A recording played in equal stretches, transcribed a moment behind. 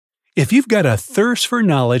If you've got a thirst for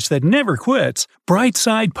knowledge that never quits,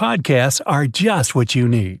 Brightside Podcasts are just what you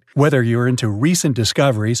need. Whether you're into recent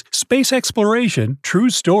discoveries, space exploration, true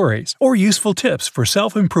stories, or useful tips for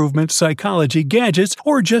self-improvement, psychology, gadgets,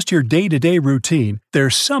 or just your day-to-day routine,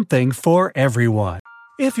 there's something for everyone.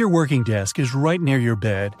 If your working desk is right near your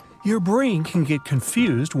bed, your brain can get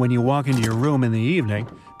confused when you walk into your room in the evening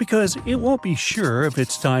because it won't be sure if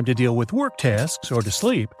it's time to deal with work tasks or to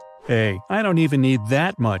sleep. Hey, I don't even need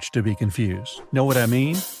that much to be confused. Know what I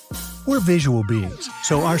mean? We're visual beings,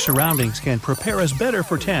 so our surroundings can prepare us better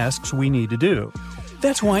for tasks we need to do.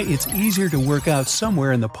 That's why it's easier to work out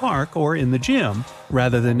somewhere in the park or in the gym,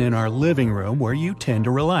 rather than in our living room where you tend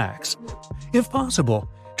to relax. If possible,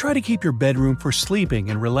 try to keep your bedroom for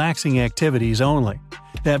sleeping and relaxing activities only.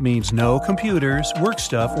 That means no computers, work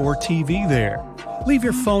stuff, or TV there. Leave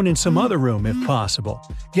your phone in some other room if possible.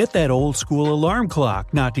 Get that old-school alarm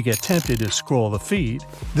clock not to get tempted to scroll the feed.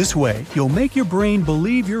 This way, you'll make your brain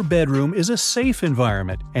believe your bedroom is a safe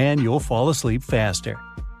environment and you'll fall asleep faster.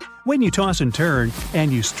 When you toss and turn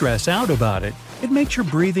and you stress out about it, it makes your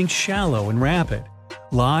breathing shallow and rapid.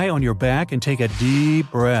 Lie on your back and take a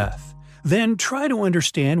deep breath. Then try to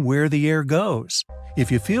understand where the air goes.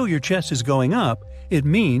 If you feel your chest is going up, it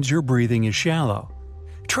means your breathing is shallow.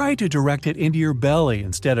 Try to direct it into your belly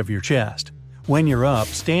instead of your chest. When you're up,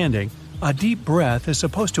 standing, a deep breath is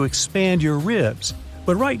supposed to expand your ribs.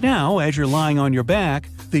 But right now, as you're lying on your back,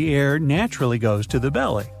 the air naturally goes to the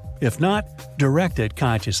belly. If not, direct it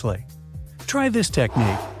consciously. Try this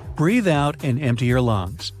technique. Breathe out and empty your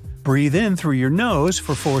lungs. Breathe in through your nose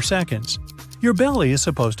for 4 seconds. Your belly is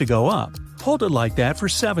supposed to go up. Hold it like that for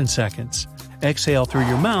 7 seconds. Exhale through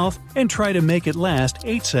your mouth and try to make it last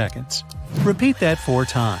 8 seconds. Repeat that 4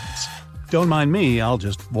 times. Don't mind me, I'll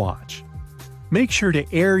just watch. Make sure to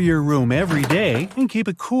air your room every day and keep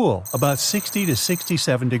it cool, about 60 to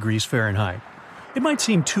 67 degrees Fahrenheit. It might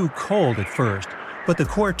seem too cold at first, but the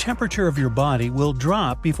core temperature of your body will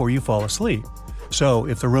drop before you fall asleep. So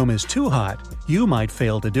if the room is too hot, you might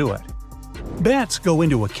fail to do it. Bats go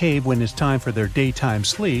into a cave when it's time for their daytime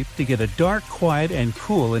sleep to get a dark, quiet, and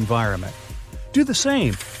cool environment. Do the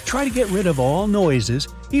same. Try to get rid of all noises,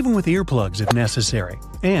 even with earplugs if necessary,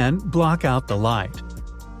 and block out the light.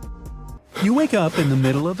 You wake up in the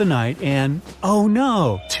middle of the night and, oh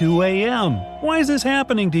no, 2 a.m. Why is this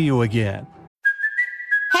happening to you again?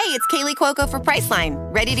 Hey, it's Kaylee Cuoco for Priceline.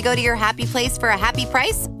 Ready to go to your happy place for a happy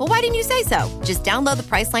price? Well, why didn't you say so? Just download the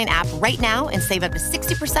Priceline app right now and save up to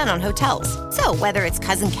 60% on hotels. So whether it's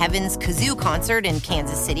Cousin Kevin's Kazoo Concert in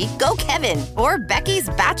Kansas City, go Kevin, or Becky's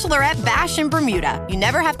Bachelorette Bash in Bermuda, you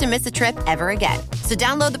never have to miss a trip ever again. So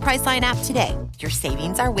download the Priceline app today. Your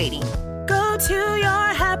savings are waiting. Go to your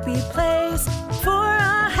happy place for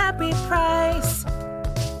a happy price.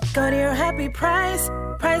 Go to your happy price,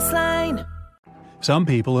 Priceline. Some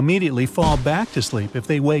people immediately fall back to sleep if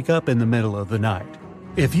they wake up in the middle of the night.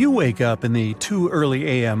 If you wake up in the too early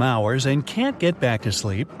a.m. hours and can't get back to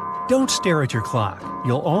sleep, don't stare at your clock.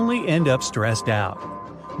 You'll only end up stressed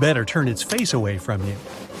out. Better turn its face away from you.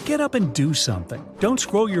 Get up and do something. Don't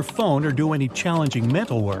scroll your phone or do any challenging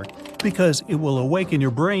mental work, because it will awaken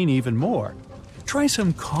your brain even more. Try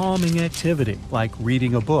some calming activity, like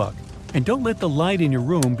reading a book, and don't let the light in your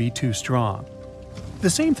room be too strong. The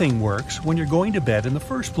same thing works when you're going to bed in the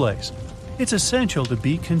first place. It's essential to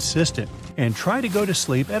be consistent and try to go to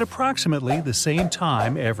sleep at approximately the same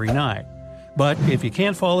time every night. But if you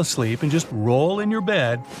can't fall asleep and just roll in your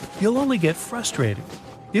bed, you'll only get frustrated.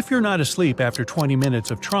 If you're not asleep after 20 minutes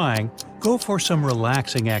of trying, go for some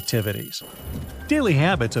relaxing activities. Daily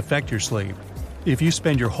habits affect your sleep. If you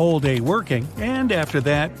spend your whole day working, and after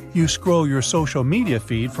that, you scroll your social media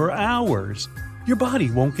feed for hours, your body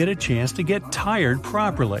won't get a chance to get tired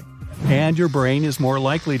properly, and your brain is more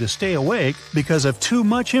likely to stay awake because of too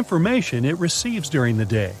much information it receives during the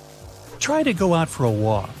day. Try to go out for a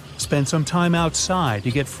walk. Spend some time outside to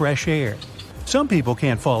get fresh air. Some people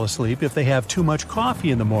can't fall asleep if they have too much coffee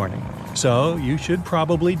in the morning, so you should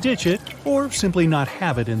probably ditch it or simply not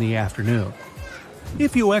have it in the afternoon.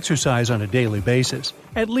 If you exercise on a daily basis,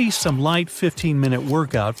 at least some light 15-minute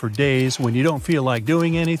workout for days when you don't feel like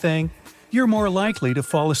doing anything, you're more likely to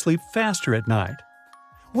fall asleep faster at night.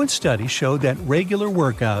 One study showed that regular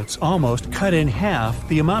workouts almost cut in half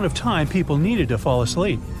the amount of time people needed to fall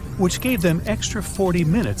asleep, which gave them extra 40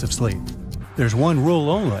 minutes of sleep. There's one rule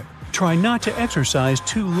only. Try not to exercise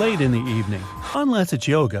too late in the evening, unless it's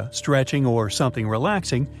yoga, stretching, or something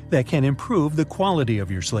relaxing that can improve the quality of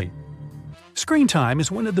your sleep. Screen time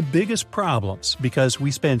is one of the biggest problems because we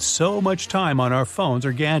spend so much time on our phones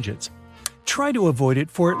or gadgets. Try to avoid it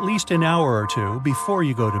for at least an hour or two before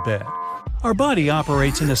you go to bed. Our body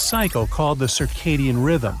operates in a cycle called the circadian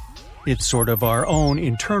rhythm. It's sort of our own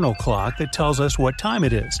internal clock that tells us what time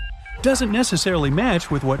it is. Doesn't necessarily match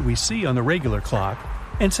with what we see on the regular clock,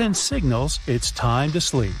 and sends signals it's time to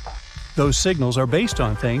sleep. Those signals are based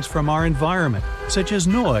on things from our environment, such as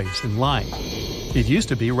noise and light. It used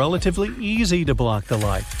to be relatively easy to block the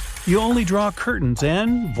light. You only draw curtains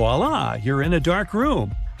and voila, you're in a dark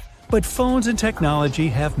room. But phones and technology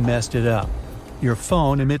have messed it up. Your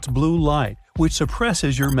phone emits blue light, which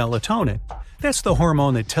suppresses your melatonin. That's the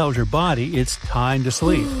hormone that tells your body it's time to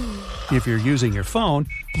sleep. If you're using your phone,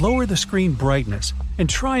 lower the screen brightness and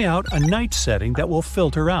try out a night setting that will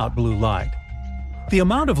filter out blue light. The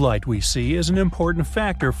amount of light we see is an important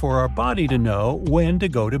factor for our body to know when to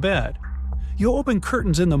go to bed. You open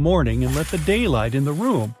curtains in the morning and let the daylight in the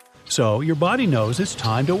room, so your body knows it's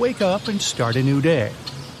time to wake up and start a new day.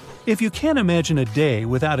 If you can't imagine a day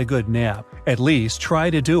without a good nap, at least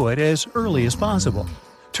try to do it as early as possible.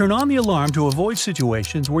 Turn on the alarm to avoid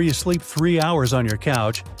situations where you sleep 3 hours on your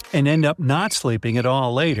couch and end up not sleeping at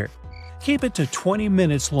all later. Keep it to 20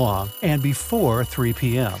 minutes long and before 3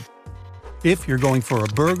 p.m. If you're going for a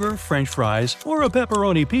burger, french fries, or a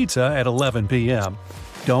pepperoni pizza at 11 p.m.,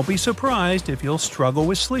 don't be surprised if you'll struggle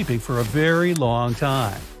with sleeping for a very long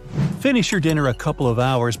time. Finish your dinner a couple of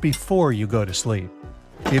hours before you go to sleep.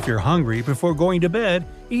 If you're hungry before going to bed,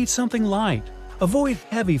 eat something light. Avoid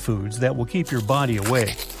heavy foods that will keep your body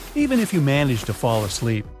awake. Even if you manage to fall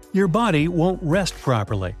asleep, your body won't rest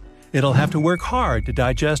properly. It'll have to work hard to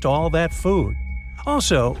digest all that food.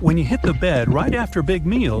 Also, when you hit the bed right after big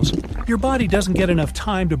meals, your body doesn't get enough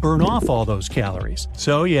time to burn off all those calories.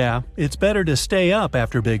 So yeah, it's better to stay up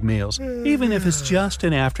after big meals, even if it's just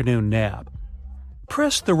an afternoon nap.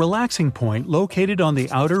 Press the relaxing point located on the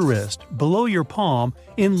outer wrist below your palm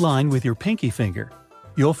in line with your pinky finger.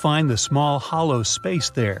 You'll find the small hollow space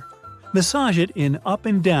there. Massage it in up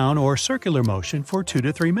and down or circular motion for 2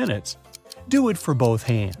 to 3 minutes. Do it for both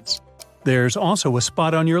hands. There's also a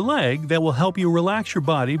spot on your leg that will help you relax your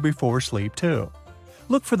body before sleep too.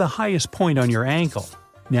 Look for the highest point on your ankle.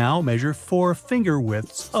 Now measure 4 finger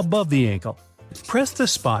widths above the ankle. Press the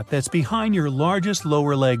spot that's behind your largest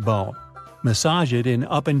lower leg bone. Massage it in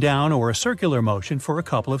up and down or a circular motion for a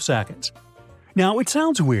couple of seconds. Now, it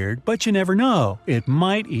sounds weird, but you never know. It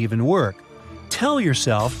might even work. Tell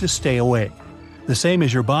yourself to stay awake. The same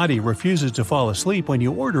as your body refuses to fall asleep when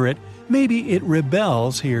you order it, maybe it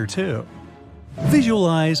rebels here too.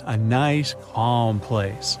 Visualize a nice, calm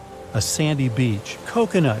place. A sandy beach,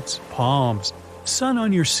 coconuts, palms, sun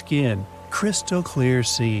on your skin, crystal clear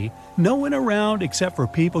sea, no one around except for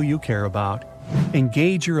people you care about.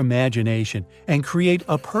 Engage your imagination and create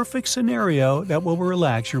a perfect scenario that will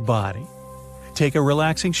relax your body. Take a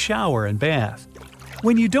relaxing shower and bath.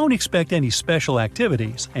 When you don't expect any special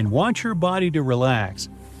activities and want your body to relax,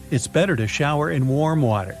 it's better to shower in warm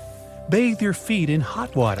water. Bathe your feet in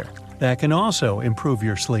hot water. That can also improve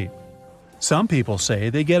your sleep. Some people say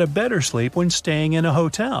they get a better sleep when staying in a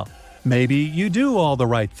hotel. Maybe you do all the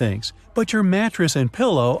right things, but your mattress and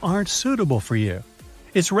pillow aren't suitable for you.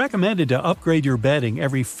 It's recommended to upgrade your bedding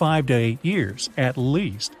every 5 to 8 years, at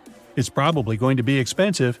least. It's probably going to be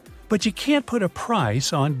expensive, but you can't put a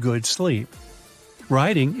price on good sleep.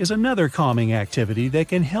 Writing is another calming activity that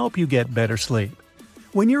can help you get better sleep.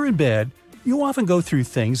 When you're in bed, you often go through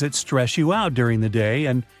things that stress you out during the day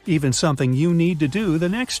and even something you need to do the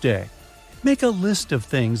next day. Make a list of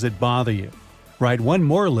things that bother you. Write one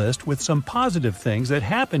more list with some positive things that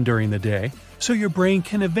happen during the day so your brain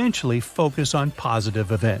can eventually focus on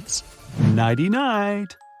positive events.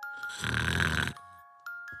 Nighty-night!